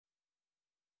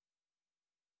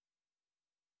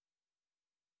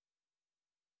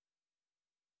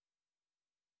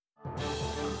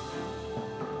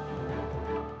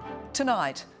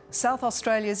Tonight, South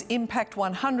Australia's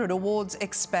IMPACT100 awards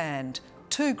expand.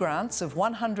 2 grants of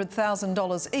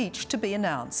 $100,000 each to be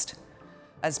announced.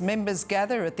 As members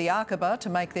gather at the Aqaba to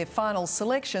make their final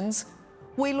selections,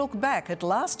 we look back at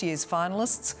last year's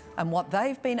finalists and what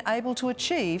they've been able to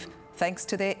achieve thanks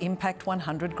to their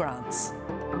IMPACT100 grants.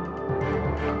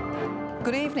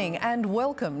 Good evening and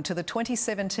welcome to the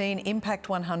 2017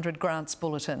 IMPACT100 Grants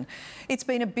Bulletin. It's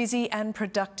been a busy and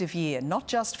productive year, not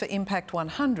just for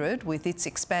IMPACT100 with its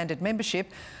expanded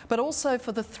membership, but also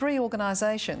for the 3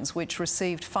 organisations which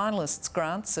received finalists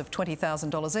grants of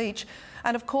 $20,000 each,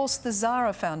 and of course the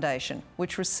Zara Foundation,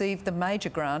 which received the major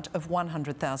grant of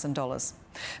 $100,000.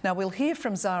 Now, we'll hear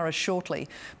from Zara shortly,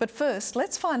 but first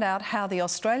let's find out how the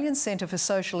Australian Centre for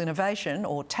Social Innovation,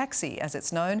 or TAXI as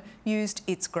it's known, used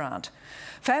its grant.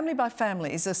 Family by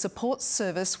Family is a support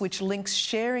service which links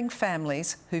sharing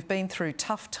families who've been through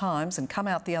tough times and come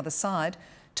out the other side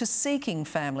to seeking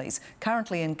families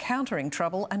currently encountering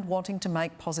trouble and wanting to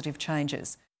make positive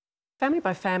changes. Family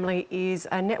by Family is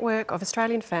a network of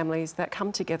Australian families that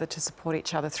come together to support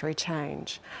each other through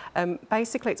change.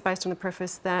 Basically, it's based on the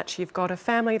preface that you've got a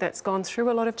family that's gone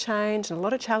through a lot of change and a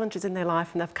lot of challenges in their life,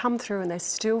 and they've come through and they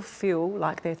still feel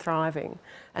like they're thriving.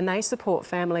 And they support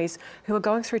families who are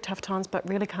going through tough times but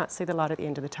really can't see the light at the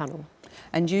end of the tunnel.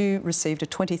 And you received a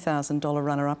 $20,000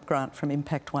 runner-up grant from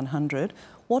IMPACT100.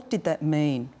 What did that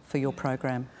mean for your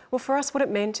program? Well, for us, what it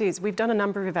meant is we've done a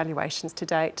number of evaluations to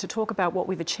date to talk about what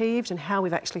we've achieved and how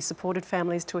we've actually supported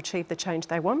families to achieve the change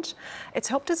they want. It's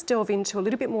helped us delve into a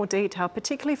little bit more detail,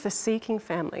 particularly for seeking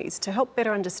families, to help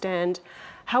better understand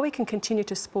how we can continue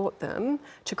to support them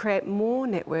to create more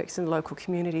networks in the local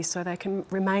community so they can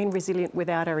remain resilient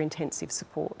without our intensive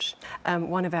support.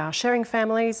 One of our sharing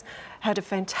families had a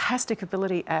fantastic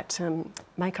ability at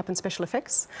makeup and special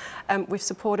effects. We've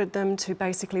supported them to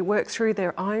basically work through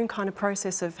their own kind of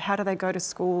process of how do they go to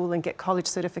school and get college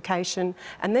certification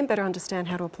and then better understand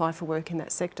how to apply for work in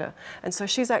that sector. And so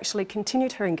she's actually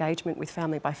continued her engagement with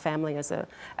Family by Family as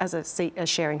a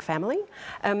sharing family,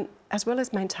 as well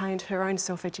as maintained her own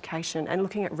self-education and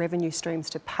looking at revenue streams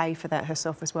to pay for that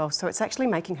herself as well. So it's actually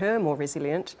making her more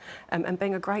resilient and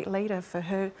being a great leader for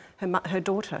her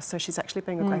daughter. So she's actually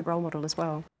being a great role model as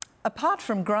well. Apart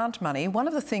from grant money, one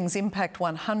of the things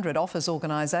IMPACT100 offers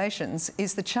organisations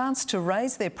is the chance to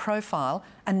raise their profile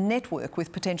and network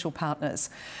with potential partners.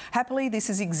 Happily, this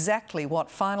is exactly what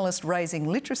finalist Raising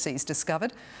Literacy's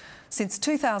discovered. Since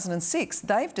 2006,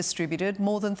 they've distributed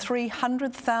more than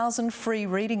 300,000 free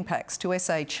reading packs to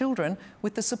SA children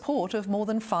with the support of more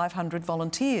than 500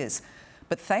 volunteers.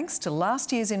 But thanks to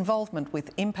last year's involvement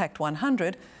with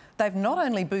IMPACT100, they've not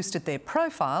only boosted their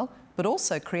profile, but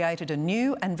also created a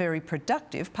new and very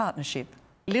productive partnership.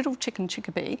 Little Chicken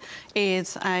Chickabee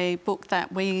is a book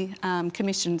that we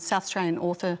commissioned South Australian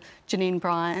author Janine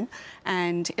Bryan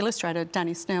and illustrator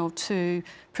Danny Snell to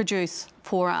produce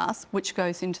for us, which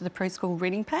goes into the preschool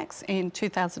reading packs in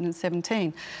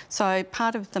 2017. So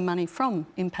part of the money from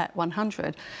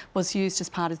IMPACT100 was used as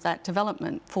part of that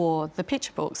development for the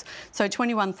picture books. So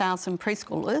 21,000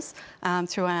 preschoolers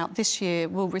throughout this year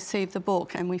will receive the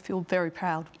book, and we feel very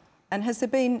proud. And has there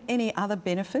been any other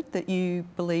benefit that you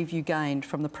believe you gained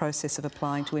from the process of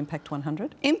applying to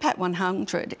IMPACT100?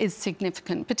 IMPACT100 is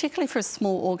significant, particularly for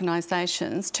small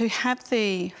organisations, to have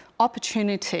the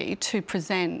opportunity to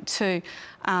present to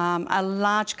a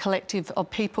large collective of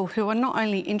people who are not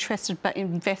only interested but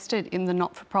invested in the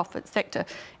not-for-profit sector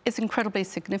is incredibly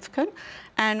significant.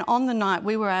 And on the night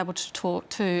we were able to talk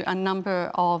to a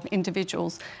number of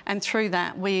individuals, and through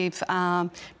that we've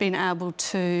been able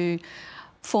to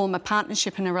form a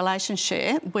partnership and a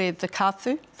relationship with the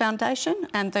Kathu Foundation,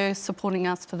 and they're supporting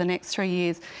us for the next 3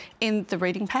 years in the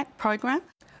Reading Pack program.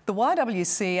 The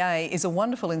YWCA is a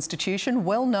wonderful institution,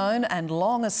 well known and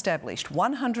long established,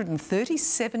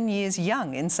 137 years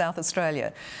young in South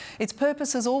Australia. Its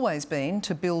purpose has always been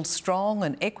to build strong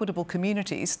and equitable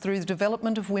communities through the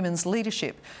development of women's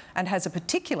leadership, and has a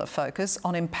particular focus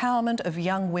on empowerment of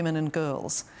young women and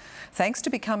girls. Thanks to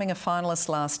becoming a finalist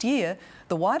last year,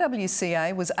 the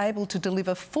YWCA was able to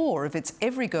deliver 4 of its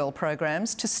Every Girl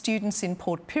programs to students in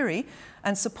Port Pirie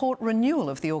and support renewal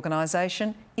of the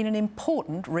organisation in an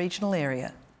important regional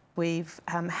area. We've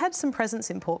had some presence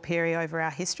in Port Pirie over our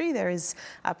history. There is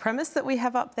a premise that we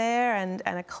have up there and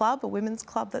a club, a women's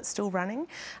club that's still running.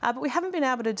 But we haven't been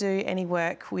able to do any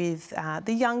work with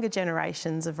the younger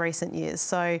generations of recent years.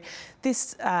 So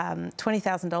this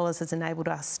 $20,000 has enabled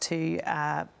us to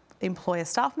employ a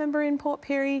staff member in Port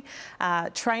Pirie,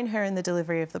 train her in the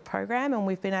delivery of the program, and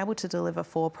we've been able to deliver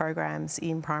 4 programs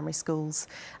in primary schools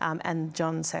and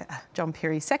John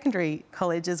Pirie Secondary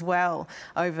College as well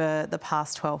over the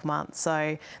past 12 months.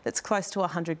 So that's close to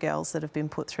 100 girls that have been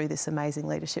put through this amazing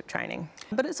leadership training.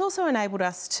 But it's also enabled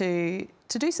us to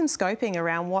do some scoping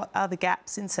around what are the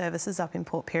gaps in services up in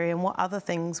Port Pirie and what other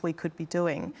things we could be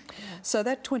doing. So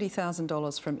that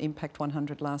 $20,000 from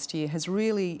IMPACT100 last year has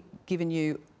really given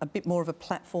you a bit more of a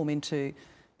platform into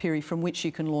Pirie from which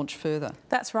you can launch further.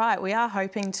 That's right. We are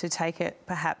hoping to take it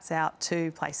perhaps out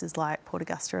to places like Port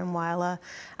Augusta and Whyalla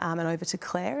and over to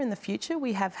Clare in the future.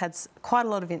 We have had quite a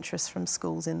lot of interest from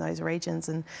schools in those regions,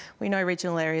 and we know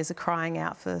regional areas are crying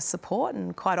out for support,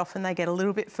 and quite often they get a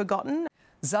little bit forgotten.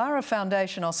 Zara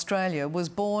Foundation Australia was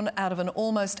born out of an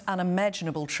almost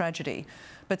unimaginable tragedy.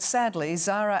 But sadly,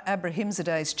 Zara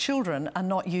Abrahimzadeh's children are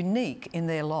not unique in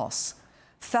their loss.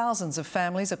 Thousands of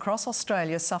families across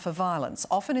Australia suffer violence,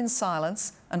 often in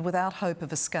silence and without hope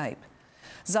of escape.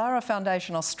 Zara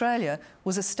Foundation Australia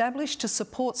was established to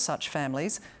support such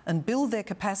families and build their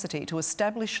capacity to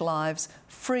establish lives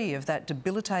free of that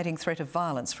debilitating threat of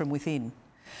violence from within.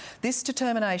 This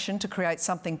determination to create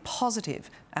something positive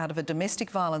out of a domestic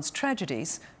violence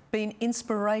tragedy's been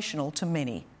inspirational to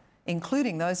many,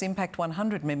 including those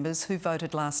IMPACT100 members who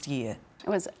voted last year. It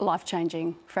was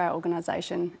life-changing for our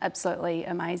organisation, absolutely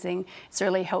amazing. It's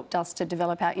really helped us to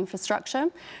develop our infrastructure.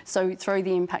 So through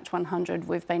the IMPACT100,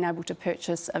 we've been able to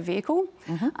purchase a vehicle.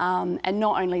 And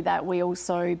not only that, we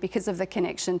also, because of the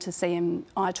connection to CMI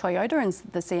Toyota and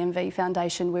the CMV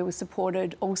Foundation, we were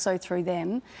supported also through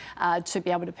them to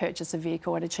be able to purchase a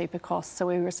vehicle at a cheaper cost. So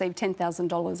we received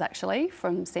 $10,000 actually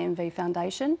from CMV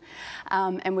Foundation.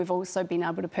 And we've also been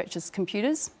able to purchase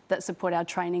computers that support our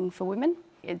training for women.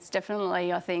 It's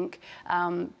definitely, I think,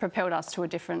 propelled us to a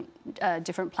different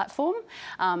platform.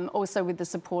 Also with the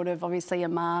support of, obviously,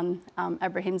 Aman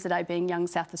Abrahimzadeh being Young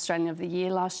South Australian of the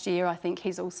Year last year. I think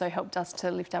he's also helped us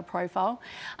to lift our profile.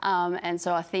 And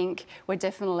so I think we're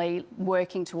definitely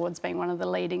working towards being one of the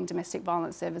leading domestic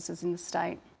violence services in the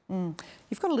state.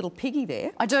 You've got a little piggy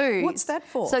there. I do. What's that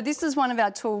for? So this is one of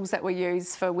our tools that we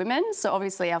use for women. So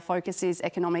obviously our focus is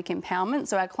economic empowerment.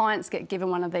 So our clients get given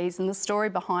one of these, and the story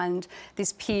behind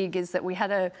this pig is that we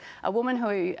had a woman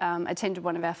who attended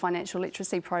one of our financial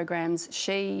literacy programs.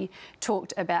 She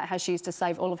talked about how she used to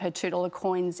save all of her $2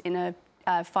 coins in a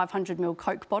 500ml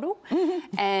Coke bottle.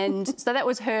 And so that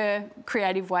was her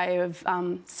creative way of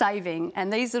saving.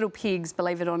 And these little pigs,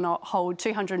 believe it or not, hold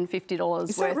 $250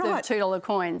 worth of $2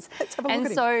 coins. Let's have a look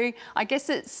at him. So I guess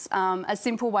it's a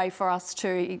simple way for us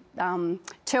to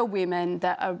tell women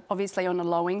that are obviously on a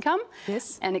low income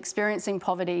and experiencing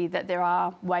poverty that there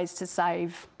are ways to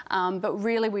save. But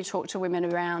really we talk to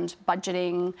women around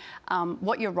budgeting,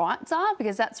 what your rights are,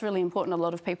 because that's really important. A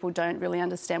lot of people don't really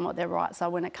understand what their rights are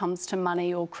when it comes to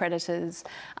money or creditors.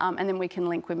 And then we can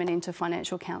link women into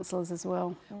financial counsellors as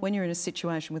well. When you're in a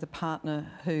situation with a partner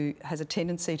who has a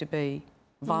tendency to be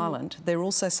violent, they're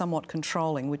also somewhat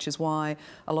controlling, which is why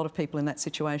a lot of people in that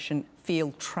situation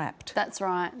feel trapped. That's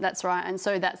right, that's right. And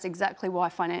so that's exactly why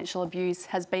financial abuse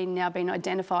has now been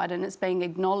identified, and it's being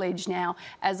acknowledged now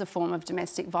as a form of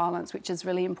domestic violence, which is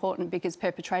really important because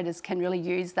perpetrators can really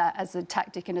use that as a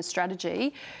tactic and a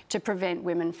strategy to prevent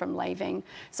women from leaving.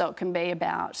 So it can be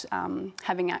about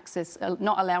having access,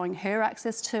 not allowing her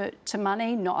access to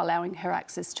money, not allowing her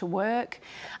access to work,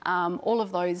 all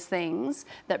of those things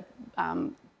that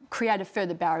create a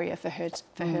further barrier for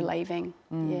her leaving.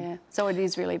 Yeah. So it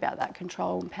is really about that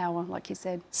control and power, like you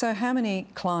said. So how many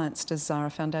clients does Zara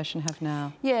Foundation have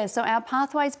now? Yeah, so our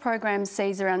Pathways program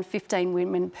sees around 15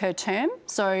 women per term.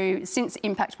 So since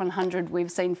IMPACT100,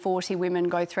 we've seen 40 women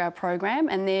go through our program,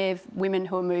 and they're women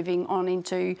who are moving on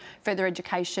into further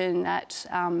education at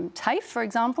TAFE, for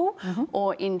example,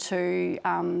 or into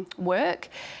work.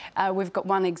 We've got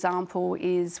one example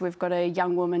is we've got a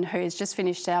young woman who has just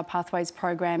finished our Pathways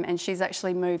program, and she's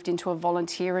actually moved into a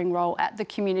volunteering role at the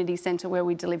community centre where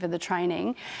we deliver the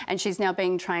training, and she's now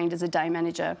being trained as a day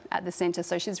manager at the centre.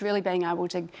 So she's really being able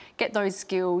to get those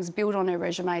skills, build on her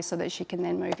resume so that she can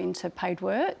then move into paid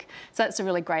work. So that's a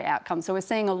really great outcome. So we're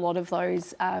seeing a lot of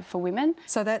those for women.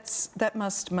 So that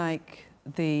must make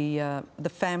the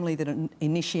family that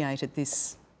initiated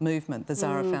this movement, the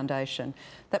Zara Foundation,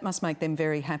 that must make them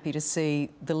very happy to see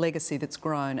the legacy that's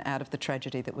grown out of the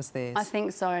tragedy that was theirs. I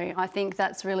think so. I think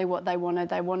that's really what they wanted.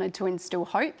 They wanted to instil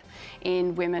hope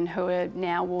in women who are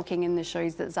now walking in the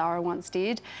shoes that Zara once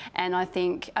did. And I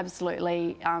think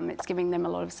absolutely it's giving them a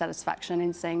lot of satisfaction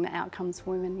in seeing the outcomes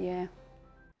for women, yeah.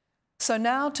 So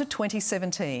now to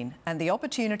 2017 and the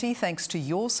opportunity, thanks to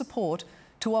your support,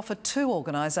 to offer 2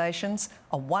 organisations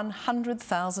a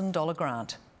 $100,000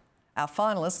 grant. Our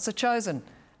finalists are chosen.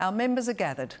 Our members are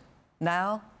gathered.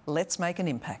 Now, let's make an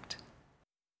impact.